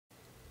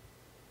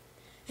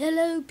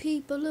Hello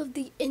people of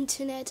the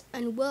internet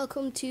and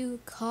welcome to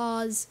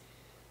Cars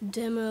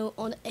Demo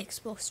on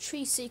Xbox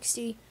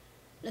 360.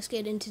 Let's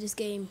get into this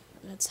game.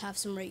 Let's have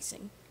some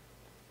racing.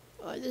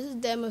 Alright, this is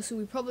demo, so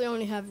we probably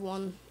only have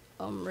one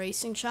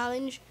racing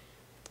challenge.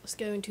 Let's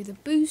go into the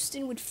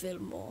boosting with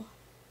Fillmore.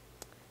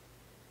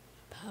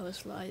 Power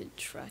slide,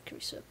 track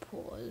reset,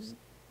 pause,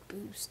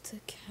 boost,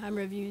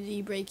 camera view,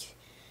 Z-brake.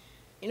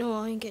 You know,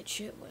 I ain't get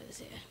shit, what is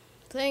it?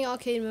 Playing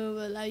arcade mode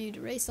will allow you to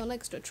race on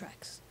extra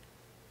tracks.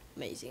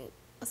 Amazing.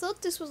 I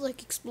thought this was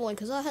like exploring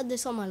because I had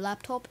this on my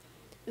laptop.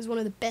 It was one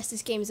of the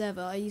bestest games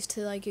ever. I used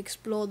to like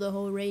explore the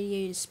whole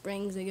Radiator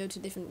Springs and go to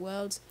different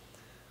worlds,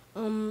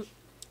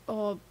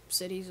 or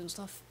cities and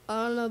stuff.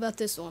 I don't know about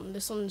this one.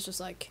 This one's just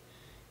like,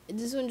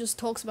 this one just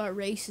talks about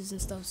races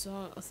and stuff.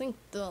 So I think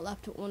the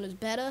laptop one is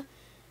better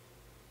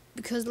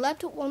because the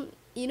laptop one,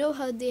 you know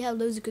how they have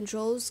loads of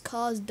controls.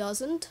 Cars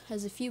doesn't.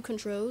 Has a few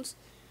controls,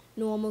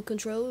 normal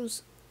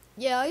controls.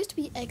 Yeah, I used to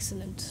be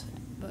excellent,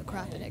 but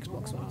crap at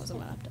Xbox when I was on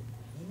my laptop.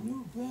 A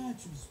new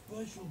batch of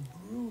special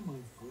brew, my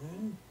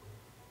friend.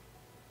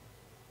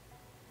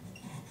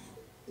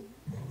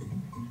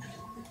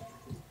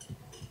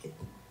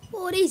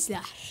 What is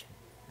that?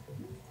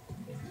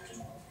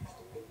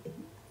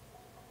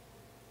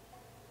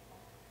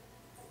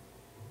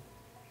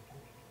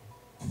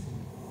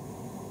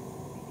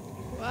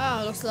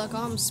 Wow, looks like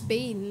I'm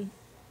speeding.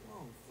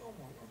 Oh, Fillmore,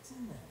 what's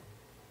in there?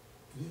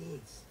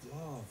 Good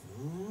stuff,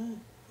 huh?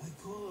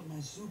 I call it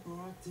my super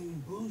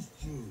octane boost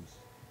juice.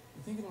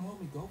 You think it'll help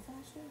me go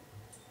faster?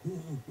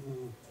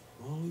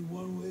 Only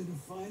one way to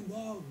find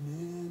out,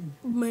 man.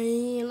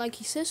 Man, like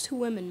he says to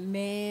women,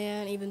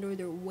 man, even though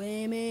they're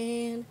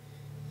women.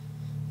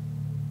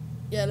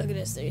 Yeah, look at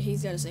this.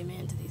 He's gonna say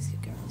man to these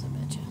girls, I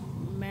bet you.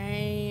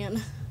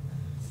 Man.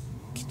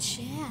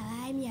 Chill,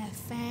 I'm your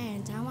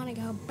fans. I wanna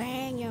go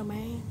bang you,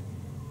 man.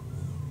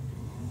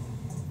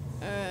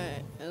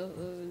 Alright, let's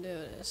do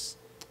this.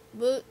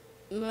 Boot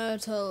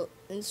metal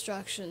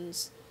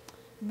instructions.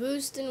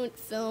 Boosting with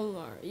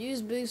Fillmore.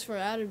 Use boost for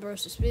added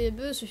burst of speed.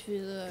 Boost with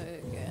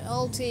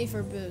LT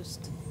for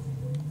boost.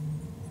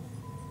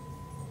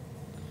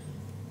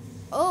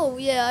 Oh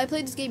yeah, I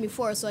played this game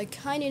before, so I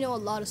kind of know a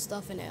lot of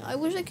stuff in it. I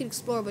wish I could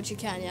explore, but you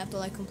can't. You have to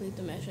like complete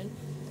the mission.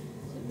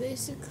 So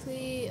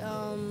basically,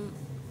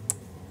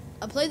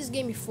 I played this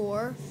game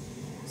before.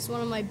 It's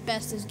one of my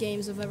bestest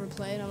games I've ever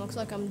played. And it looks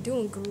like I'm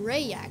doing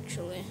great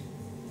actually.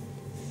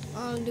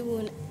 I'm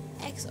doing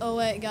Oh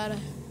wait, gotta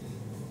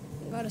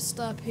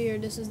stop here.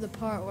 This is the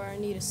part where I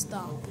need to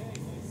stop.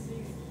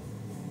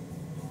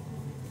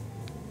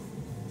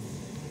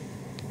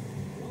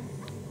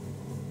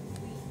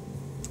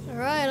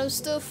 Alright, I'm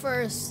still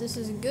first. This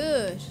is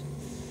good.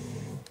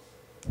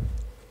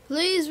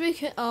 Please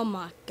oh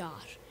my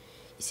gosh.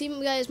 You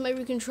see guys, my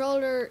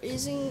controller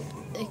isn't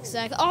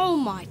exact. Oh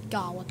my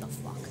god, what the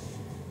fuck.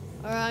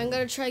 Alright, I'm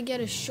gonna try to get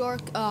a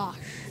short. Oh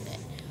shit.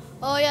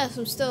 Oh yes,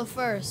 I'm still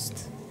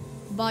first.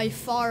 By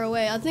far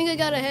away. I think I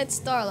got a head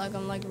start, like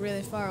I'm like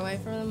really far away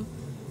from them.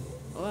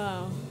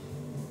 Wow.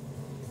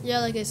 Yeah,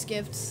 like I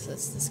skipped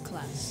this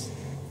class.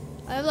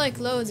 I have like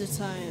loads of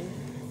time.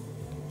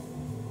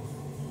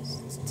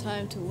 It's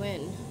time to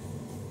win.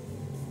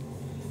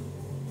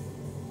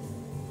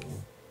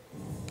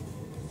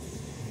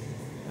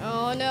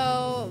 Oh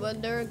no,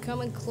 but they're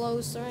coming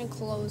closer and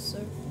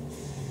closer.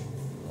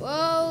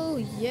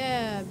 Whoa,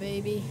 yeah,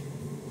 baby.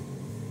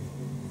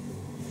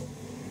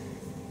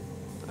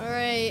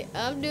 Alright,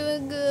 I'm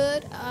doing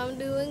good. I'm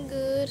doing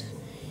good.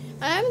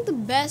 I'm the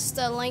best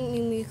at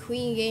Lightning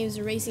McQueen games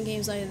and racing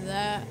games like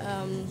that.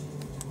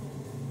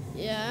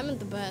 Yeah, I'm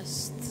the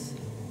best.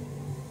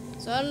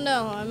 So I don't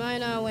know. I might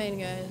not win,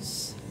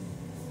 guys.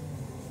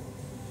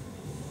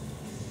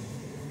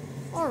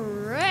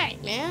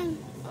 Alright, man.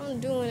 I'm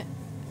doing it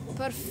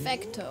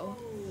perfecto.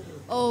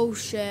 Oh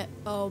shit.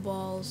 Oh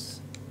balls.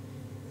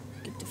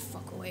 Get the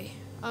fuck away.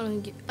 I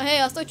don't get.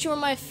 Hey, I thought you were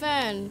my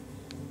fan.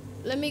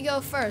 Let me go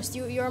first.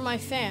 You're my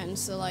fan,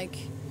 so like.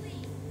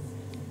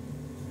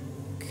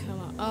 Come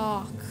on.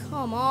 Oh,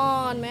 come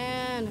on,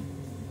 man.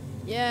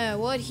 Yeah,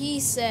 what he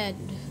said.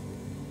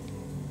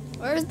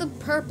 Where's the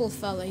purple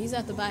fella? He's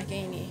at the back,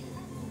 ain't he?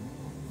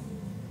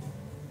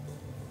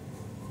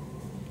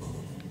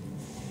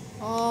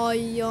 Oh,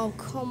 yo,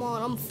 come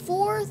on. I'm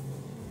fourth?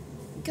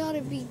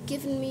 Gotta be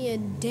giving me a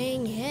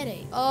dang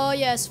headache. Oh,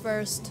 yes,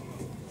 first.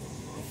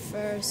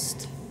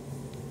 First.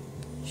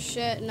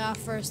 Shit, not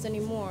first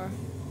anymore.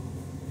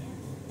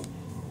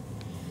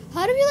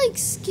 How do we like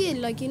skid?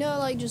 Like, you know,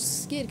 like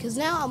just skid. Because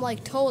now I'm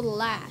like total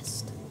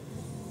last.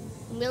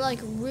 They're like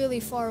really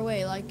far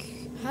away. Like,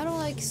 how do I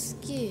like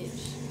skid?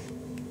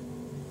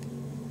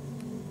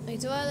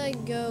 Like, do I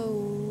like go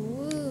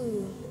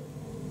woo?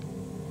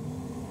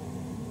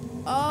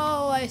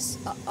 Oh,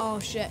 oh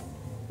shit.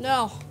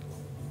 No.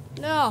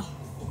 No.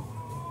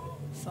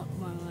 Fuck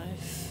my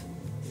life.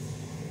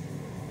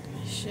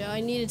 Shit, I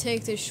need to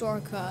take this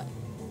shortcut.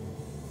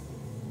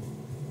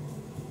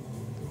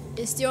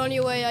 It's the only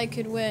way I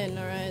could win,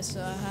 alright,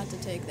 so I had to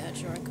take that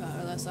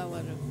shortcut, or else I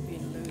would have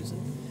been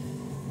losing.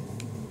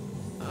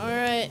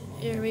 Alright,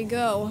 here we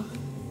go.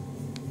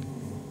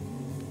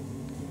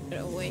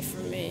 Get away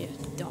from me,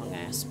 dung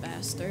ass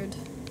bastard.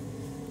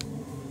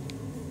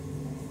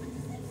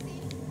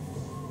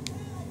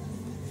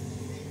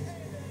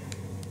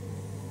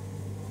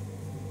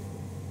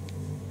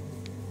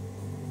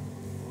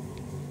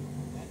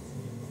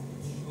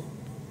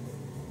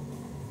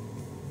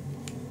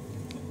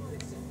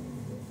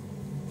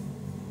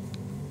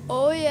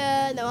 Oh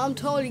yeah, no, I'm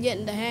totally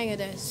getting the hang of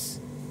this.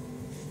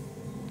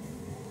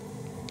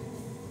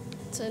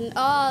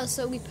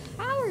 So we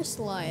power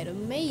slide,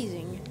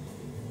 amazing.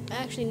 I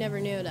actually never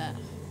knew that.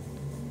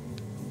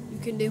 You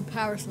can do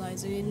power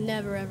slides, and you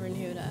never ever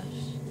knew that.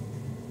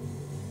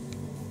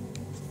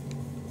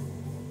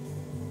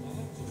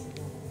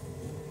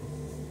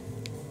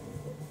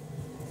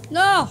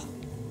 No!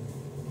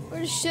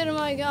 Where the shit am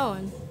I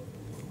going?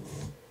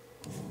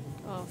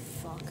 Oh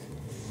fuck.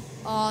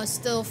 Oh,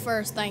 still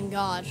first, thank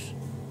God.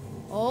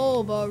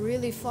 Oh, but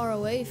really far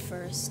away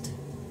first,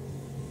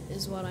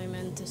 is what I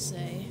meant to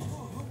say.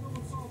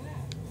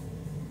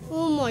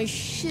 Oh my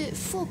shit,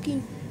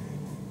 fucking...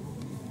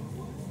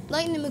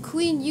 Lightning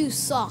McQueen, you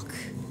suck.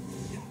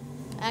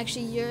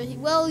 Actually,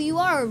 you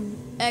are an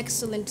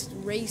excellent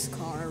race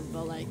car,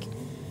 but like,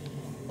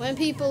 when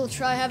people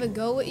try have a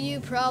go at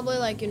you, probably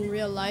like in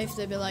real life,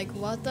 they'd be like,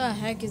 what the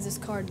heck is this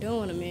car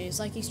doing to me? It's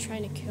like he's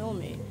trying to kill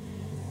me.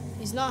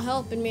 He's not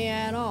helping me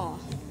at all.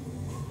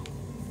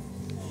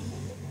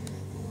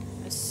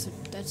 That's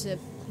it.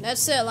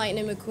 That's it,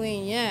 Lightning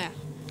McQueen, yeah.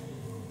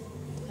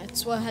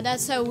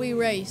 That's how we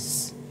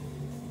race.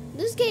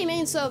 This game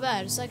ain't so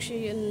bad. It's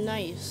actually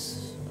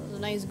nice. There's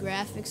nice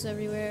graphics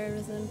everywhere,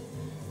 everything.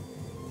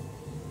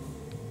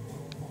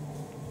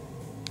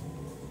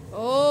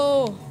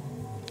 Oh!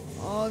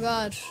 Oh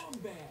god.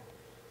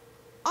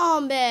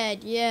 I'm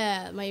bad,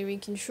 yeah, my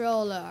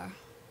recontroller.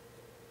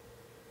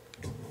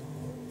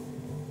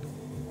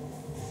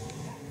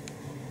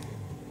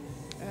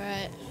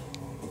 Alright.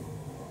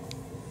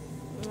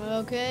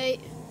 Okay.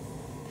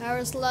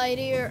 Power slide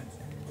here.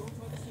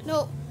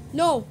 No,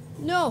 no,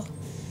 no,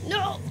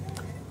 no!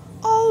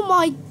 Oh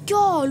my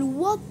god,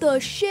 what the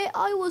shit?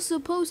 I was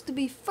supposed to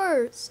be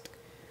first.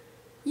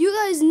 You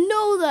guys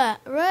know that,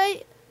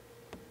 right?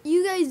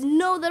 You guys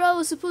know that I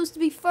was supposed to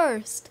be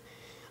first.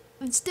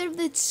 Instead of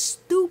that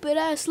stupid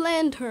ass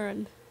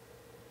lantern.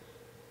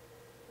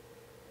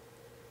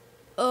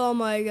 Oh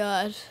my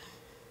god.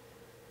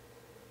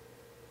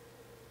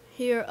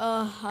 Here,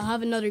 I'll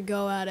have another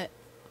go at it.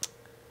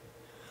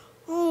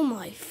 Oh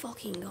my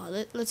fucking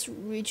god. Let's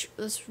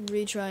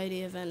retry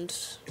the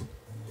event.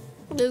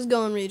 Let's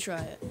go and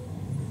retry it.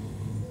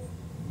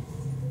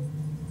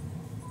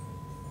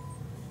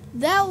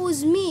 That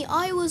was me.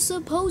 I was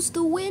supposed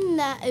to win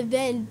that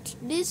event.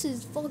 This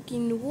is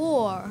fucking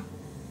war.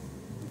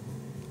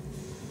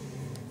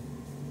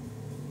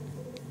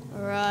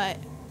 Alright.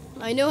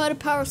 I know how to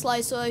power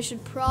slide, so I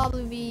should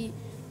probably be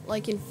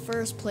like in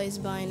first place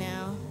by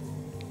now.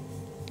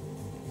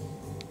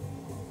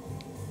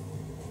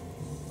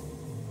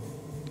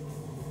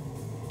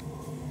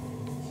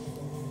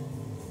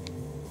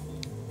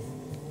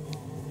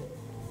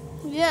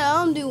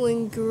 Yeah, I'm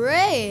doing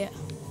great.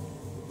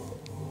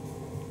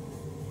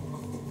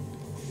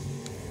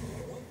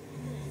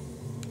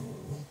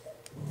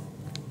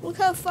 Look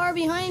how far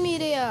behind me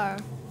they are.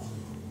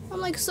 I'm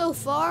like so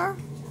far.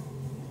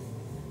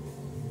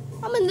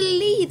 I'm in the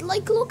lead.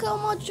 Like, look how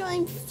much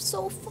I'm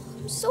so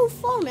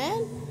far,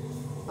 man.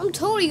 I'm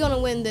totally gonna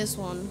win this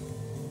one.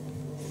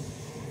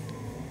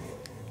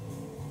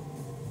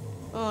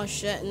 Oh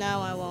shit,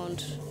 now I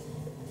won't.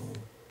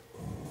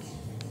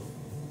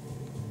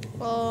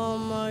 Oh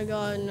my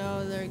god,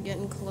 no, they're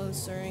getting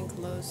closer and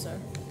closer.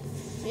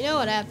 You know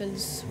what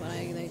happens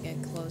when they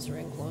get closer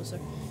and closer?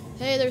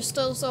 Hey, they're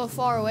still so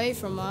far away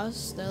from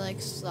us. They're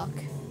like stuck.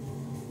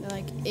 They're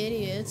like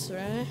idiots,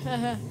 right?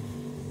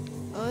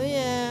 Oh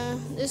yeah,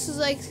 this is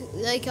like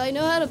I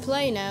know how to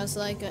play now. It's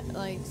like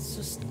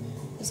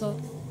it's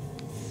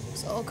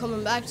all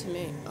coming back to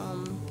me.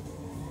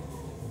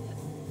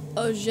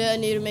 Oh shit, I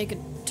need to make a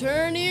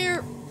turn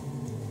here,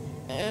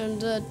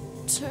 and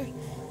turn.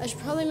 I should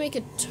probably make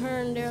a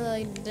turn there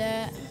like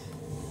that.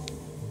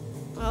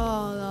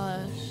 Oh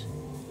gosh.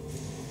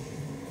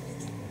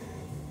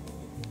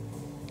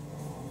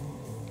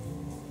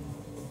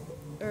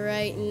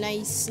 Alright,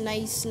 nice,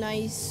 nice,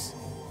 nice.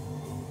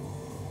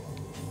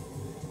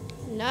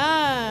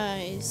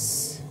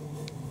 Nice.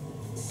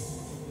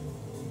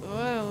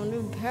 Wow, I'm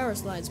doing power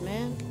slides,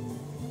 man.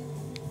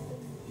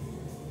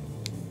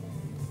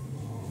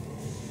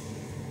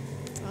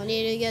 I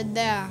need to get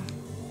there.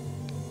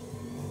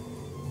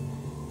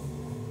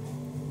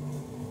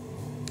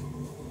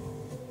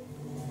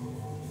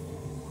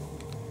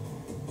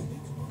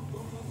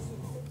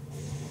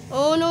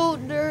 Oh no,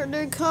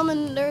 they're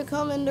coming,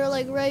 they're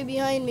like right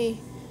behind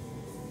me.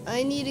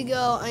 I need to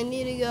go, I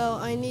need to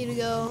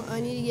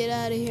get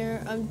out of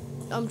here.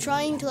 I'm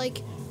trying to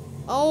like,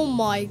 oh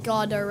my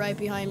god, they're right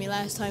behind me.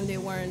 Last time they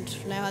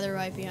weren't, now they're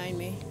right behind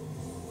me.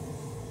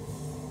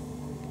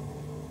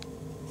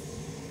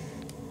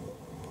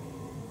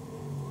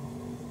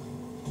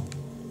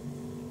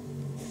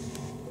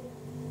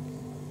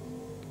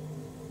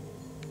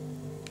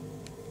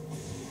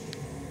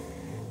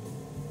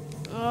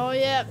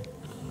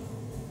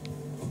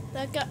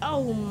 That guy.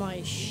 Oh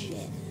my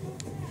shit.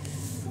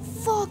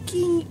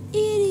 Fucking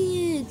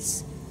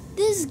idiots.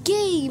 This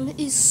game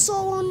is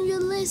so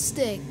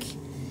unrealistic.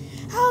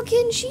 How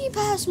can she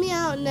pass me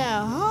out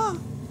now, huh?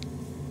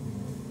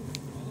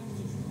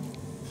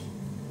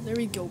 There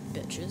we go,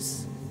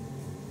 bitches.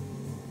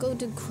 Go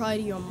to cry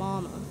to your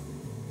mama.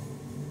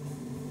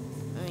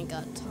 I ain't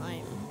got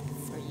time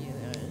for you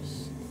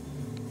guys.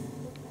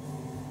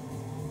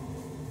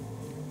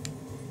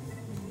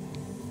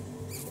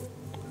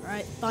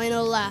 Alright,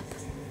 final lap.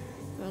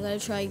 I'm gonna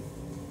try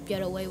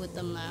get away with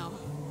them now.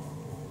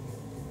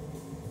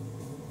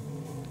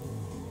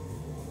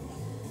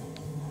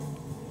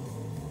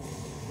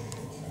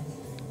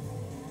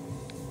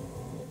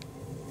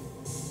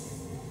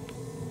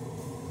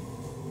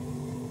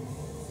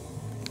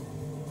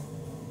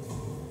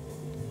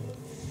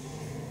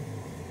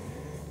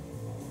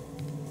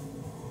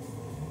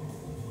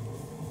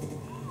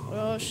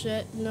 Oh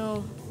shit,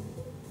 no.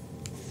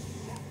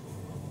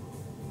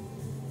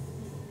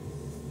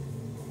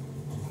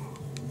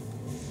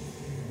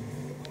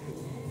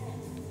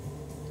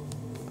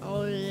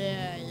 Oh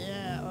yeah,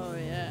 yeah, oh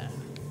yeah.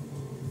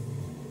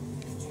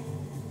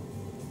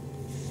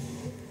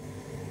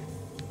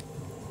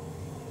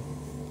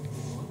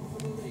 For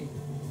the lead.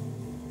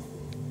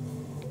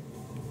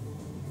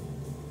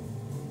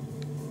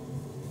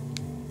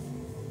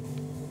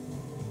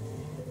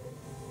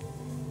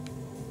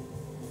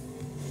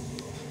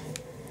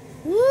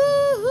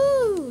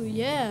 Woohoo!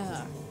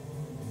 Yeah.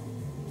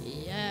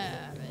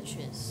 Yeah,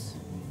 bitches.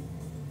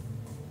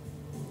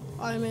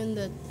 I'm in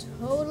the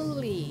total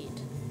lead.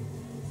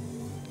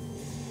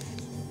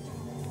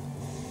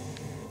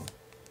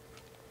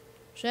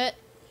 Shit.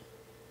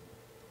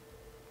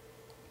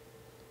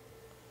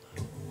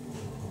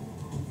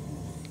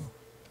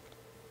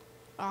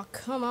 Oh,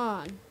 come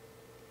on.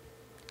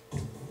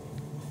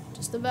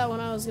 Just about when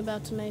I was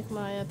about to make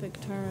my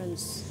epic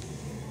turns.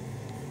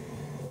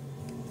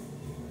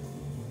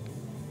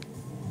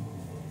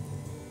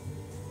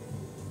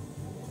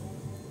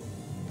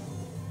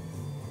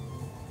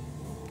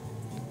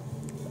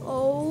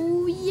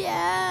 Oh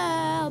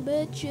yeah,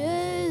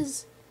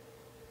 bitches.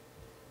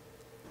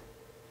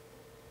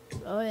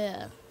 Oh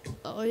yeah.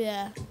 Oh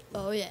yeah.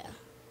 Oh yeah.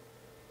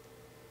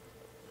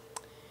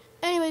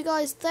 Anyway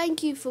guys,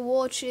 thank you for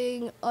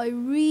watching. I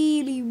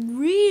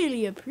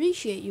really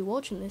appreciate you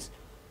watching this.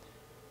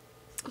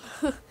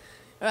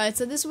 Alright,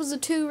 so this was a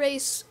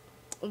 2-race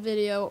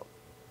video.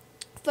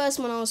 First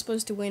one I was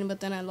supposed to win, but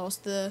then I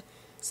lost. The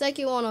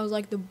second one I was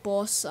like the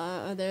boss.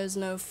 There's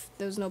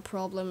no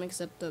problem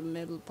except the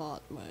middle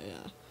part. But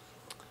yeah.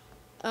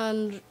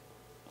 And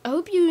I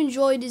hope you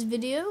enjoyed this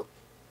video.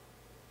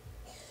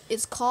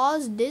 It's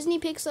Cars, Disney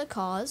Pixar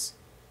Cars.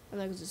 I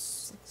like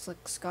this. It's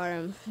like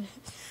Skyrim.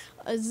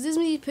 It's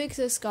Disney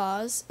Pixar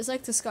Cars. It's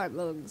like the Skyrim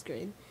loading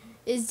screen.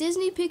 It's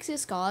Disney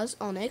Pixar Cars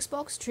on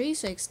Xbox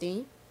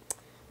 360.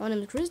 My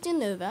name is Christian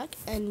Novak,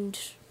 and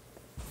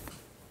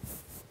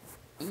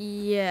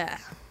yeah.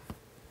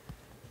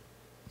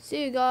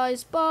 See you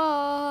guys.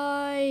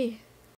 Bye.